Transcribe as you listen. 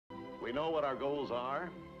We know what our goals are.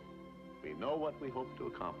 We know what we hope to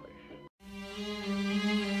accomplish.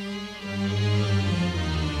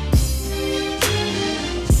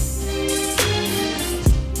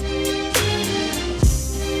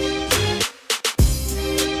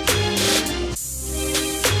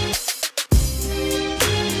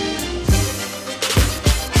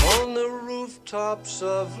 On the rooftops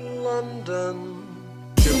of London,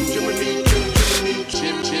 Jim, Jiminy, Jim, Jiminy,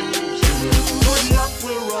 Jim, Jim, Jim. Good luck,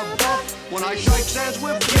 we're above when I shake hands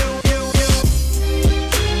with you.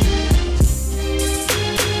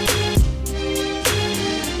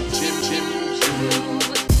 Jim, Jim, Jim.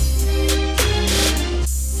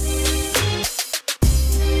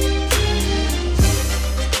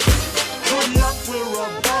 Good luck, we're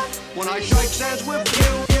above when I shake hands with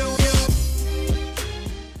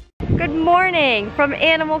you. Good morning from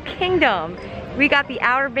Animal Kingdom. We got the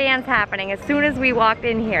outer bands happening as soon as we walked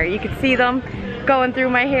in here. You could see them going through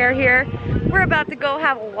my hair here. We're about to go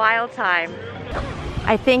have a wild time.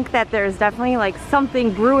 I think that there's definitely like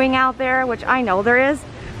something brewing out there, which I know there is,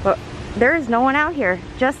 but there is no one out here.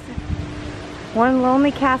 Just one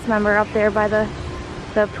lonely cast member up there by the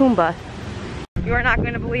Pumbaa. You are not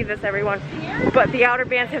going to believe this, everyone, but the outer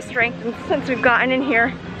bands have strengthened since we've gotten in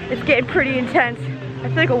here. It's getting pretty intense. I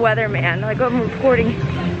feel like a weatherman, like I'm reporting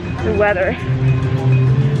the weather.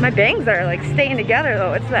 My bangs are like staying together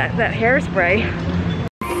though. It's that hairspray.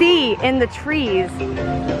 See in the trees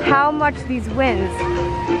how much these winds.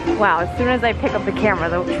 Wow, as soon as I pick up the camera,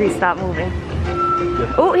 the trees stop moving.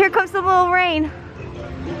 Oh, here comes the little rain.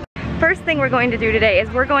 First thing we're going to do today is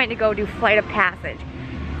we're going to go do Flight of Passage.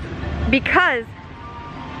 Because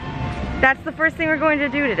that's the first thing we're going to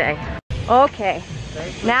do today. Okay,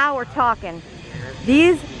 now we're talking.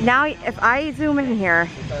 These, now if I zoom in here,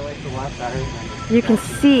 you can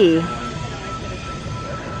see.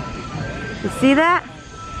 You see that?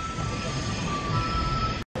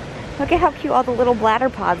 Look at how cute all the little bladder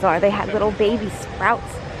pods are. They had little baby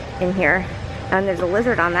sprouts in here. And there's a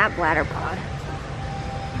lizard on that bladder pod.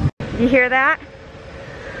 You hear that?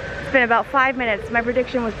 It's been about 5 minutes. My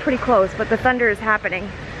prediction was pretty close, but the thunder is happening.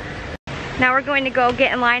 Now we're going to go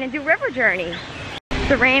get in line and do River Journey.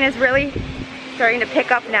 The rain is really starting to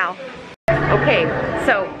pick up now. Okay,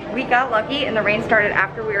 so we got lucky and the rain started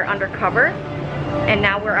after we were undercover, and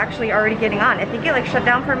now we're actually already getting on. I think it like shut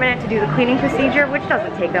down for a minute to do the cleaning procedure, which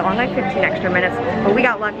doesn't take that long, like 15 extra minutes, but we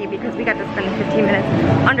got lucky because we got to spend 15 minutes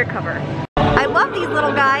undercover. I love these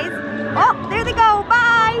little guys. Oh, there they go,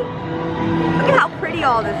 bye! Look at how pretty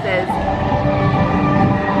all this is.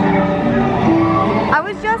 I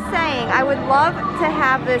was just saying, I would love to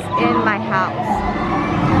have this in my house.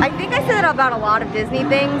 I think I said that about a lot of Disney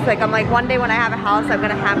things. Like I'm like, one day when I have a house, I'm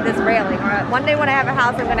gonna have this railing. Or one day when I have a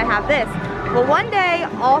house, I'm gonna have this. But one day,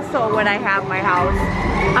 also when I have my house,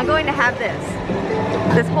 I'm going to have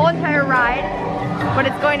this whole entire ride, but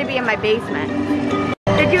it's going to be in my basement.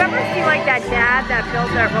 Did you ever see like that dad that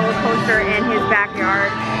built that roller coaster in his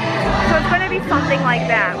backyard? So it's going to be something like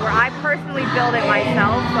that, where I personally build it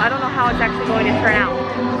myself, so I don't know how it's actually going to turn out.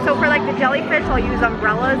 So for like the jellyfish, I'll use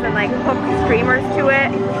umbrellas and like hook streamers to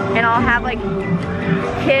it, and I'll have like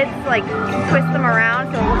kids like twist them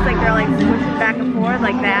around so it looks like they're like swishing back and forth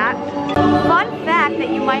like that. Fun fact that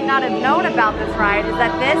you might not have known about this ride is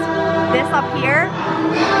that this up here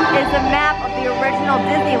is a map of the original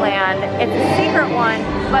Disneyland. It's a secret one,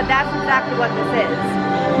 but that's exactly what this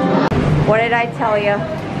is. What did I tell you?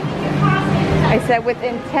 I said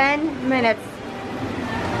within 10 minutes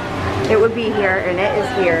it would be here, and it is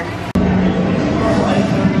here.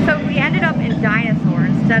 So we ended up in Dinosaur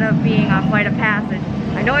instead of being on Flight of Passage.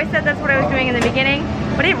 I know I said that's what I was doing in the beginning,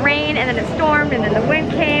 but it rained and then it stormed and then the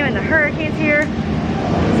wind came and the hurricane's here.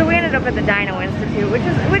 So we ended up at the Dino Institute, which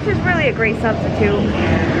is really a great substitute.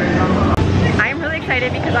 I'm really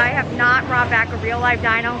excited because I have not brought back a real live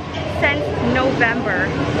dino since November.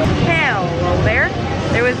 Hello there.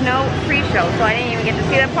 There was no pre-show, so I didn't even get to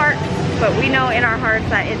see that part, but we know in our hearts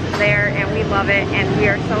that it's there and we love it, and we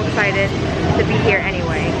are so excited to be here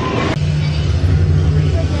anyway.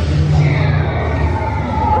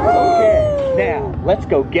 Okay, now let's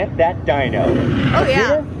go get that dino. Oh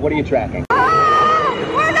yeah. What are you tracking?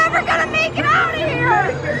 Oh, we're never gonna make it out of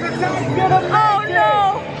here! Oh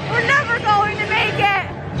no, we're never going to make it!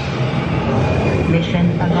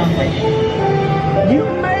 Mission accomplished. You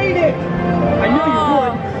made it! I knew you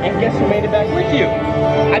would, and guess who made it back with you?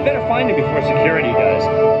 I better find him before security does.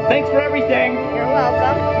 Thanks for everything. You're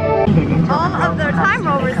welcome. All of the Time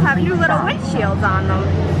Rovers have new little windshields on them.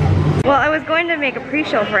 Well, I was going to make a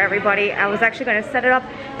pre-show for everybody. I was actually going to set it up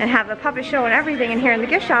and have the puppet show and everything in here in the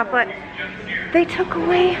gift shop, but they took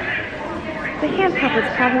away the hand puppets,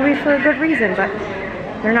 probably for a good reason, but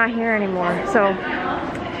they're not here anymore. So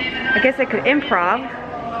I guess I could improv.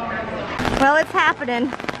 Well, it's happening.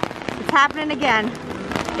 It's happening again.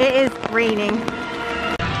 It is raining.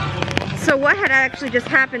 So what had actually just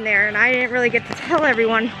happened there, and I didn't really get to tell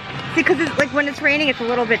everyone, see, because it's like when it's raining, it's a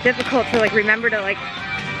little bit difficult to like remember to like,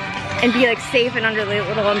 and be like safe and under the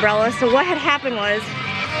little umbrella. So what had happened was,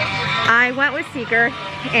 I went with Seeker,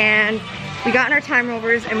 and we got in our time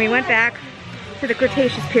rovers, and we went back to the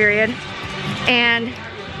Cretaceous period, and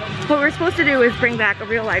what we were supposed to do is bring back a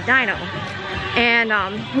real live dino. And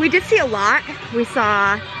we did see a lot. We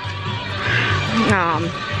saw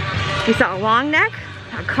a long neck,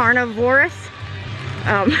 a carnivorous,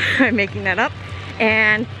 I'm making that up,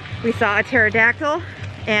 and we saw a pterodactyl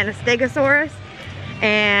and a stegosaurus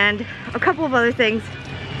and a couple of other things.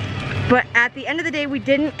 But at the end of the day, we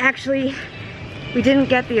didn't get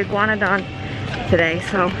the iguanodon today.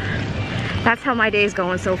 So that's how my day's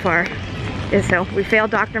going so far. So we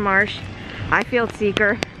failed Dr. Marsh, I failed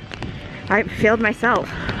Seeker, I failed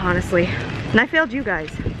myself, honestly, and I failed you guys.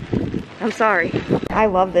 I'm sorry. I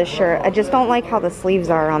love this shirt. I just don't like how the sleeves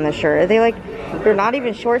are on this shirt. They're not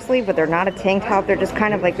even short sleeve, but they're not a tank top. They're just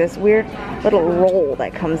kind of like this weird little roll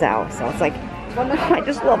that comes out. So it's like, I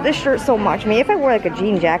just love this shirt so much. I mean, if I wore like a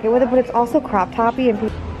jean jacket with it, but it's also crop toppy.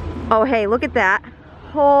 And oh, hey, look at that.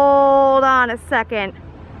 Hold on a second.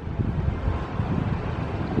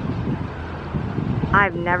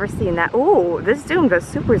 I've never seen that. Ooh, this zoom does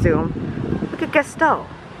super zoom. Look at Gusteau.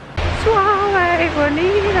 I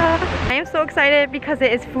am so excited because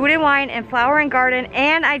it is Food and Wine and Flower and Garden,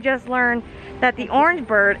 and I just learned that the orange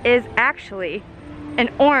bird is actually an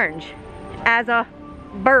orange as a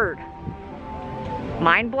bird.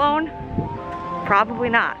 Mind blown? Probably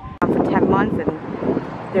not. For 10 months, and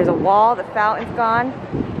there's a wall, the fountain's gone,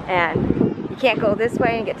 and you can't go this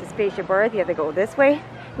way and get to Spaceship Earth. You have to go this way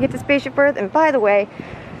and get to Spaceship Earth. And by the way,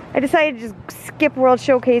 I decided to just skip World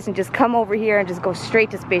Showcase and just come over here and just go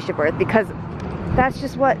straight to Spaceship Earth, because that's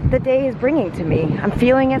just what the day is bringing to me. I'm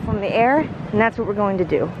feeling it from the air, and that's what we're going to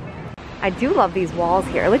do. I do love these walls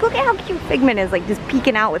here. Like, look at how cute Figment is, like, just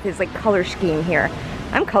peeking out with his, like, color scheme here.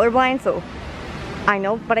 I'm colorblind, so I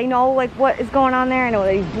know, but I know, like, what is going on there. I know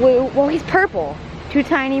that he's blue. Well, he's purple. Two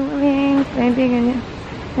tiny wings, very big, and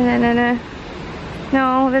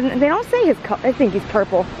no, they don't say his color. I think he's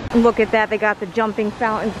purple. Look at that. They got the jumping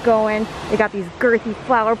fountains going. They got these girthy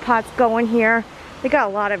flower pots going here. They got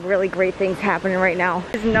a lot of really great things happening right now.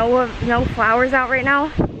 There's no flowers out right now,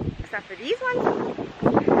 except for these ones.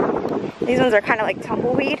 These ones are kind of like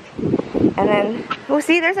tumbleweed. And then, oh,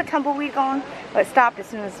 see, there's a tumbleweed going, but it stopped as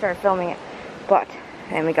soon as I started filming it. But,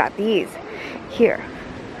 and we got these here.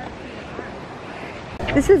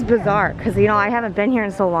 This is bizarre, because, you know, I haven't been here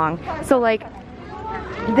in so long. So, like,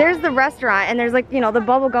 there's the restaurant, and there's, like, you know, the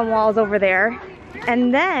bubblegum walls over there.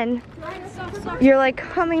 And then you're, like,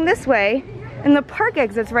 coming this way, and the park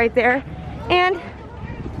exit's right there. And,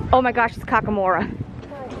 oh my gosh, it's Kakamora.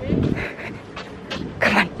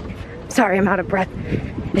 Come on. Sorry, I'm out of breath.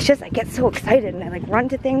 It's just, I get so excited, and I, like, run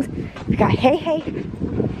to things. We got hey, hey.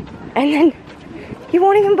 And then, you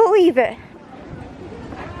won't even believe it.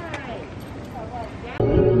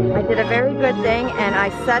 I did a very good thing, and I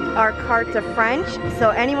set our cart to French. So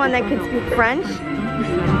anyone that can speak French,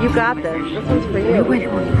 you got this. This one's for you.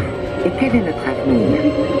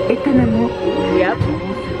 Yep.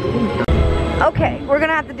 Okay, we're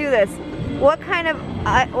gonna have to do this. What kind of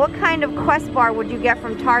Quest bar would you get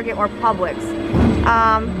from Target or Publix?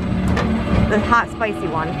 The hot spicy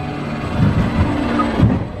one.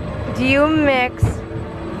 Do you mix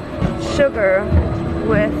sugar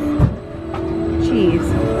with cheese?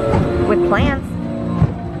 With plants?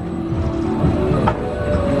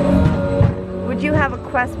 Would you have a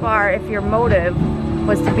Quest bar if your motive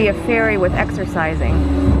was to be a fairy with exercising?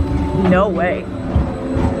 No way.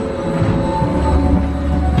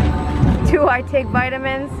 Do I take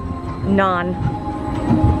vitamins? None.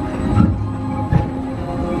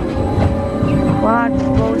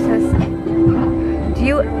 Do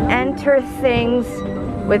you enter things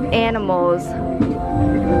with animals?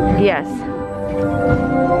 Yes.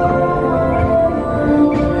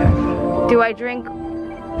 Do I drink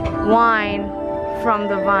wine from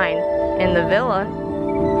the vine in the villa?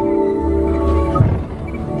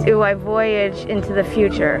 Do I voyage into the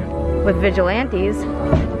future with vigilantes?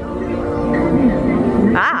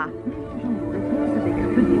 Ah.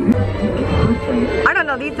 I don't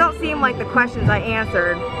know, these don't seem like the questions I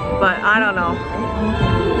answered, but I don't know.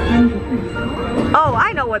 Oh,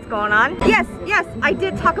 I know what's going on. Yes, I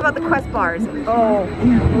did talk about the Quest bars. Oh,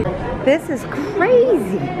 this is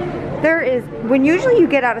crazy. There is, when usually you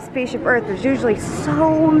get out of Spaceship Earth, there's usually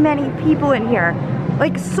so many people in here.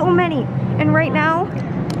 Like so many. And right now,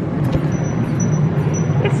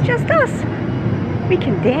 it's just us. We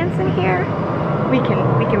can dance in here. We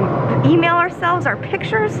can email ourselves our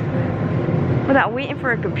pictures without waiting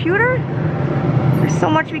for a computer. There's so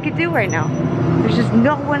much we could do right now. There's just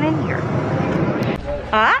no one in here.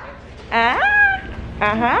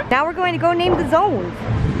 Now we're going to go name the zones.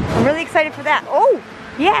 I'm really excited for that. Oh,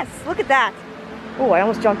 yes, look at that. Oh, I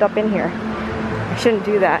almost jumped up in here. I shouldn't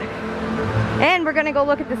do that. And we're gonna go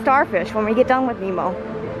look at the starfish when we get done with Nemo.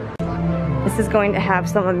 This is going to have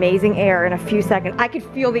some amazing air in a few seconds. I can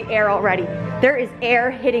feel the air already. There is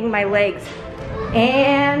air hitting my legs.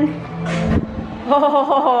 And,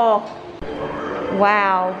 oh,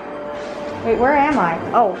 wow. Wait, where am I?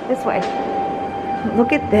 Oh, this way.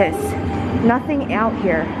 Look at this. Nothing out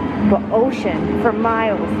here but ocean for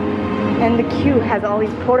miles. And the queue has all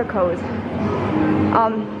these porticos.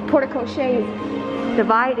 Porticoches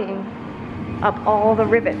dividing up all the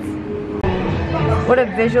rivets. What a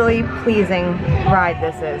visually pleasing ride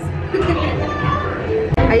this is.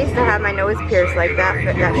 I used to have my nose pierced like that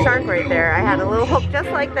shark right there. I had a little hook just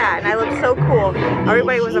like that, and I looked so cool.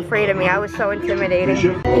 Everybody was afraid of me. I was so intimidating.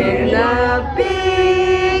 In the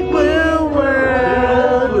big blue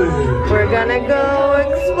world, we're gonna go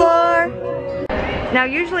explore. Now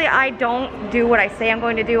usually I don't do what I say I'm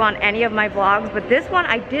going to do on any of my vlogs, but this one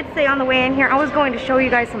I did say on the way in here I was going to show you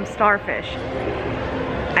guys some starfish.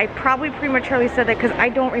 I probably prematurely said that because I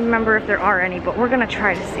don't remember if there are any, but we're gonna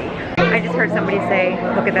try to see. I just heard somebody say,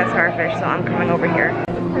 look at that starfish, so I'm coming over here.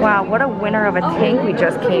 Wow, what a winner of a tank we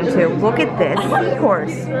just came to. Look at this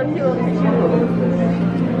seahorse.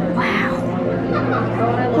 Wow.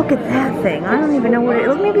 Look at that thing. I don't even know what it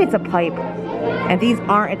is. Maybe it's a pipe. And these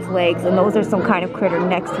aren't its legs, and those are some kind of critter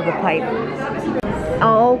next to the pipe.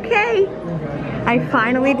 Okay. I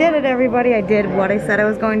finally did it, everybody. I did what I said I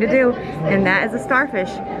was going to do, and that is a starfish.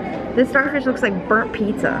 This starfish looks like burnt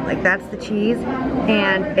pizza. Like, that's the cheese,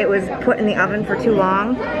 and it was put in the oven for too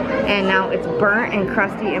long, and now it's burnt and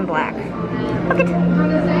crusty and black. Look at it.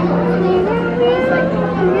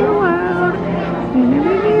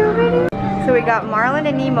 So we got Marlin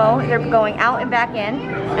and Nemo. They're going out and back in,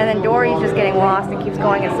 and then Dory's just getting lost and keeps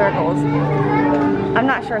going in circles. I'm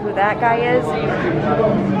not sure who that guy is,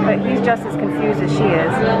 but he's just as confused as she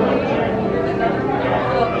is.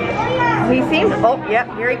 He seems, oh, yep,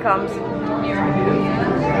 here he comes.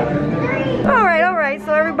 All right,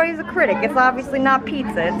 so everybody's a critic. It's obviously not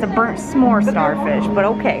pizza, it's a burnt s'more starfish, but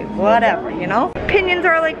okay, whatever, you know? Opinions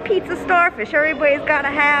are like pizza starfish, everybody's gotta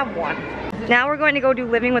have one. Now we're going to go do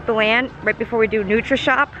Living with the Land right before we do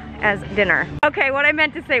Nutri-Shop as dinner. Okay, what I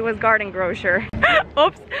meant to say was garden grocer.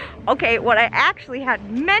 Oops. Okay, what I actually had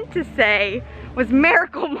meant to say was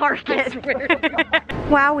Miracle Market.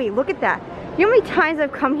 Wowie, look at that. You know how many times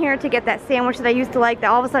I've come here to get that sandwich that I used to like that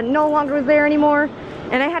all of a sudden no longer was there anymore?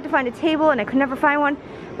 And I had to find a table and I could never find one.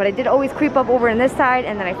 But I did always creep up over on this side,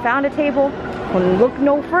 and then I found a table. When look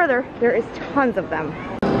no further, there is tons of them.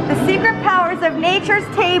 The secret powers of nature's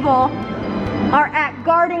table are at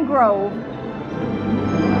Garden Grove.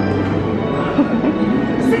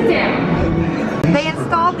 Sit down. They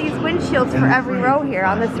installed these windshields for every row here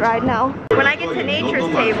on this ride now. When I get to nature's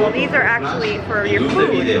table, these are actually for your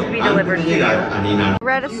food to be delivered to you. I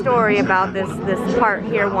read a story about this part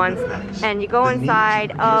here once, and you go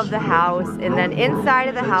inside of the house, and then inside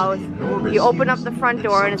of the house, you open up the front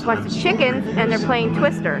door, and it's a bunch of chickens, and they're playing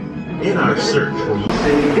Twister. In our search for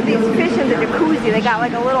Look at these fish in the jacuzzi. They got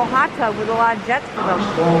like a little hot tub with a lot of jets for them.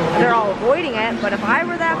 They're all avoiding it, but if I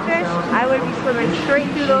were that fish, I would be swimming straight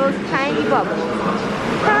through those tiny bubbles.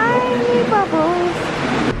 Tiny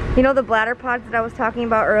bubbles. You know the bladder pods that I was talking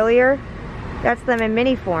about earlier? That's them in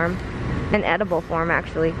mini form, in edible form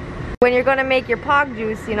actually. When you're gonna make your pog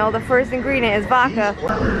juice, you know, the first ingredient is vodka.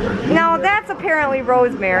 No, that's apparently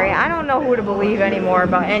rosemary. I don't know who to believe anymore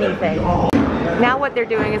about anything. Now what they're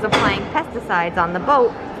doing is applying pesticides on the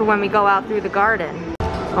boat for when we go out through the garden.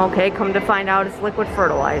 Okay, come to find out it's liquid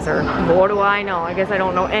fertilizer. What do I know? I guess I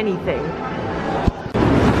don't know anything.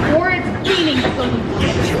 Or it's cleaning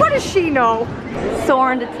solution. What does she know?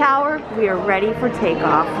 Soaring to tower, we are ready for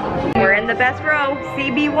takeoff. We're in the best row,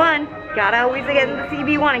 CB1. Gotta always get in the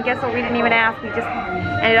CB1, and guess what, we didn't even ask, we just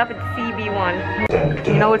ended up at CB1.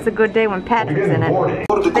 You know it's a good day when Patrick's in it.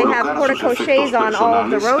 They have porticoches on all of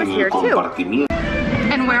the rows here too.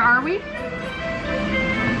 And where are we?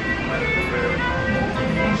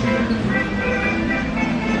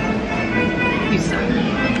 You suck.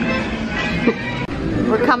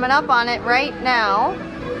 We're coming up on it right now.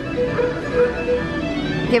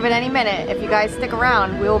 give it any minute. If you guys stick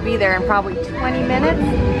around, we'll be there in probably 20 minutes.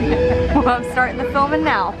 Well, I'm starting the filming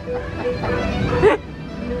now.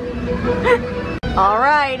 All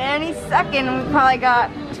right, any second, we probably got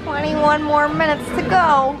 21 more minutes to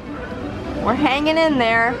go. We're hanging in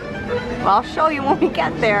there. Well, I'll show you when we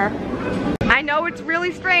get there. I know it's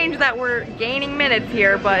really strange that we're gaining minutes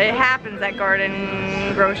here, but it happens at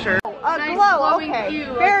Garden Grocer. Nice Glow, okay, cue.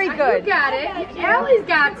 very good. You got it. Allie's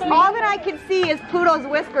got me. All that I can see is Pluto's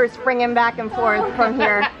whiskers springing back and forth from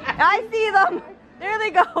here. I see them. There they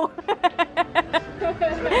go.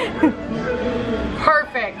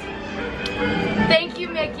 Perfect. Thank you,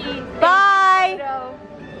 Mickey. Bye.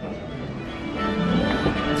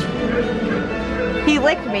 He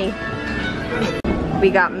licked me. We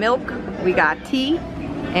got milk, we got tea,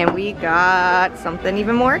 and we got something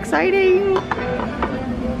even more exciting.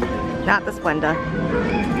 Not the Splenda.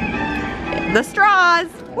 The straws.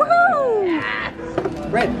 Woohoo! Yes.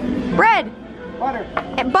 Bread. Bread. Butter.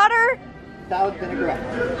 And butter. Salad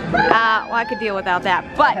vinaigrette. Well, I could deal without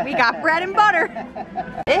that, but we got bread and butter.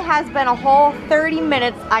 It has been a whole 30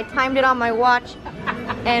 minutes. I timed it on my watch,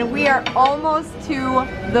 and we are almost to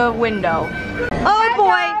the window. Oh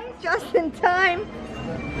boy, just in time.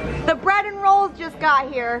 The bread and rolls just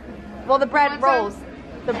got here. Well, the bread rolls.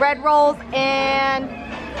 The bread rolls and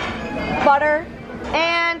butter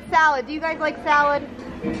and salad. Do you guys like salad?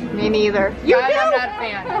 Me neither. You do? I'm not a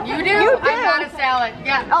fan. You do? You do. I'm not a salad.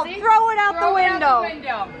 Yeah. Oh, see? throw it out the window. Out the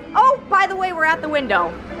window. Oh, by the way, we're at the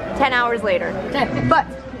window. 10 hours later. But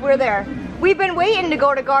we're there. We've been waiting to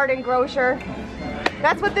go to Garden Grocer.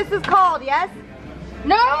 That's what this is called, yes?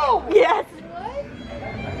 No! Yes.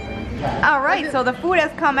 All right, so the food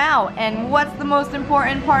has come out, and what's the most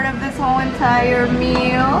important part of this whole entire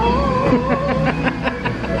meal?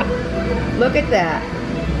 Look at that.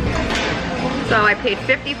 So I paid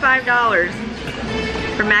 $55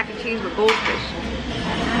 for mac and cheese with goldfish.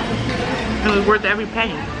 It was worth every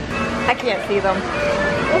penny. I can't see them.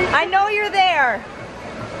 I know you're there.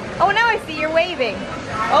 Oh, now I see you're waving.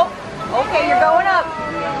 Oh, okay, you're going up.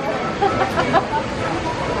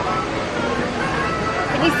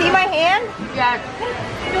 Can you see my hand? Yes.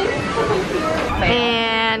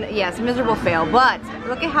 And yes, miserable fail, but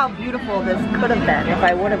look at how beautiful this could have been if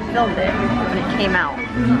I would have filmed it when it came out.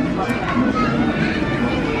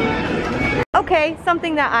 Okay,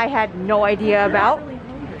 something that I had no idea about.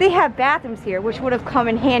 They have bathrooms here, which would have come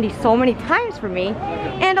in handy so many times for me,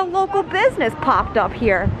 and a local business popped up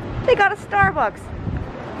here. They got a Starbucks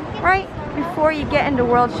right before you get into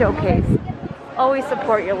World Showcase. Always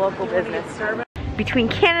support your local business. Between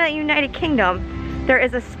Canada and United Kingdom, there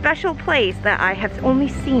is a special place that I have only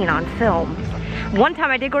seen on film. One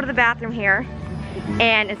time I did go to the bathroom here,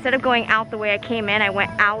 and instead of going out the way I came in, I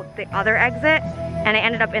went out the other exit, and I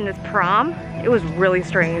ended up in this prom. It was really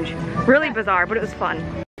strange, really bizarre, but it was fun.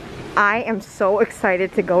 I am so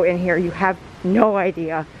excited to go in here. You have no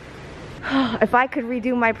idea. If I could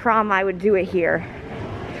redo my prom, I would do it here.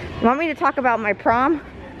 You want me to talk about my prom?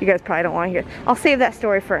 You guys probably don't want to hear. I'll save that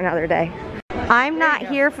story for another day. I'm not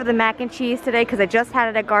here for the mac and cheese today because I just had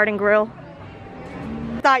it at Garden Grill.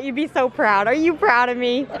 Thought you'd be so proud. Are you proud of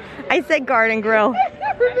me? I said Garden Grill. I've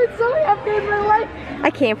never been so happy in my life. I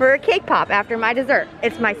came for a cake pop after my dessert.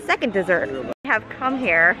 It's my second dessert. I have come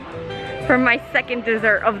here for my second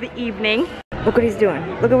dessert of the evening. Look what he's doing.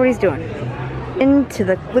 Look at what he's doing. Into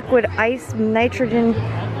the liquid ice nitrogen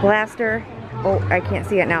blaster. Oh, I can't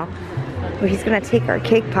see it now. But he's gonna take our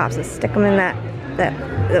cake pops and stick them in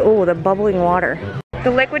the bubbling water.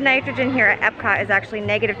 The liquid nitrogen here at Epcot is actually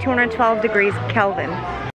negative 212 degrees Kelvin.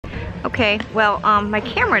 Okay, well, my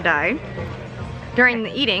camera died during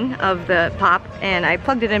the eating of the pop, and I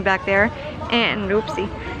plugged it in back there, and oopsie,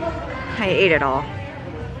 I ate it all.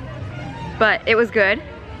 But it was good.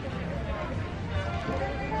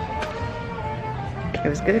 It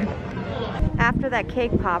was good. After that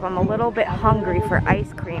cake pop, I'm a little bit hungry for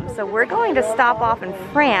ice cream, so we're going to stop off in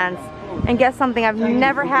France and get something I've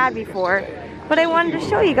never had before. But I wanted to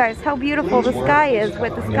show you guys how beautiful the sky is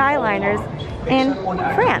with the Skyliners in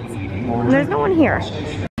France. And there's no one here.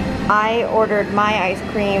 I ordered my ice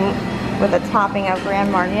cream with a topping of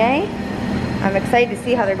Grand Marnier. I'm excited to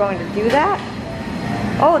see how they're going to do that.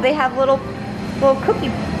 Oh, they have little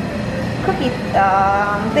cookie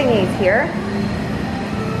thingies here.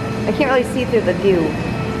 I can't really see through the dew.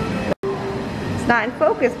 It's not in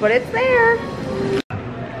focus, but it's there.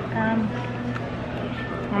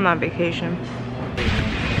 I'm on vacation.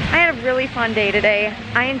 I had a really fun day today.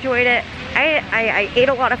 I enjoyed it. I ate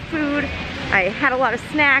a lot of food. I had a lot of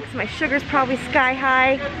snacks. My sugar's probably sky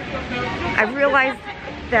high. I realized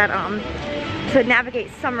that to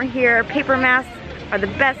navigate summer here, paper masks are the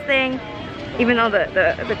best thing, even though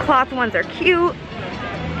the cloth ones are cute.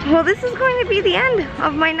 Well, this is going to be the end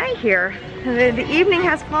of my night here. The evening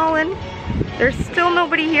has fallen. There's still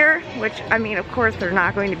nobody here, which, I mean, of course, there's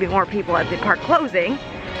not going to be more people at the park closing,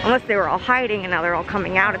 unless they were all hiding and now they're all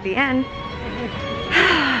coming out at the end.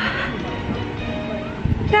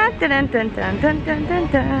 Dun, dun, dun, dun, dun, dun, dun,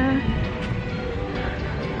 dun.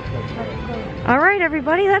 All right,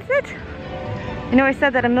 everybody, that's it. I know I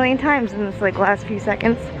said that a million times in this like last few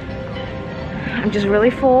seconds. I'm just really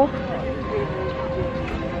full.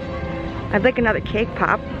 I'd like another cake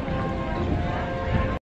pop.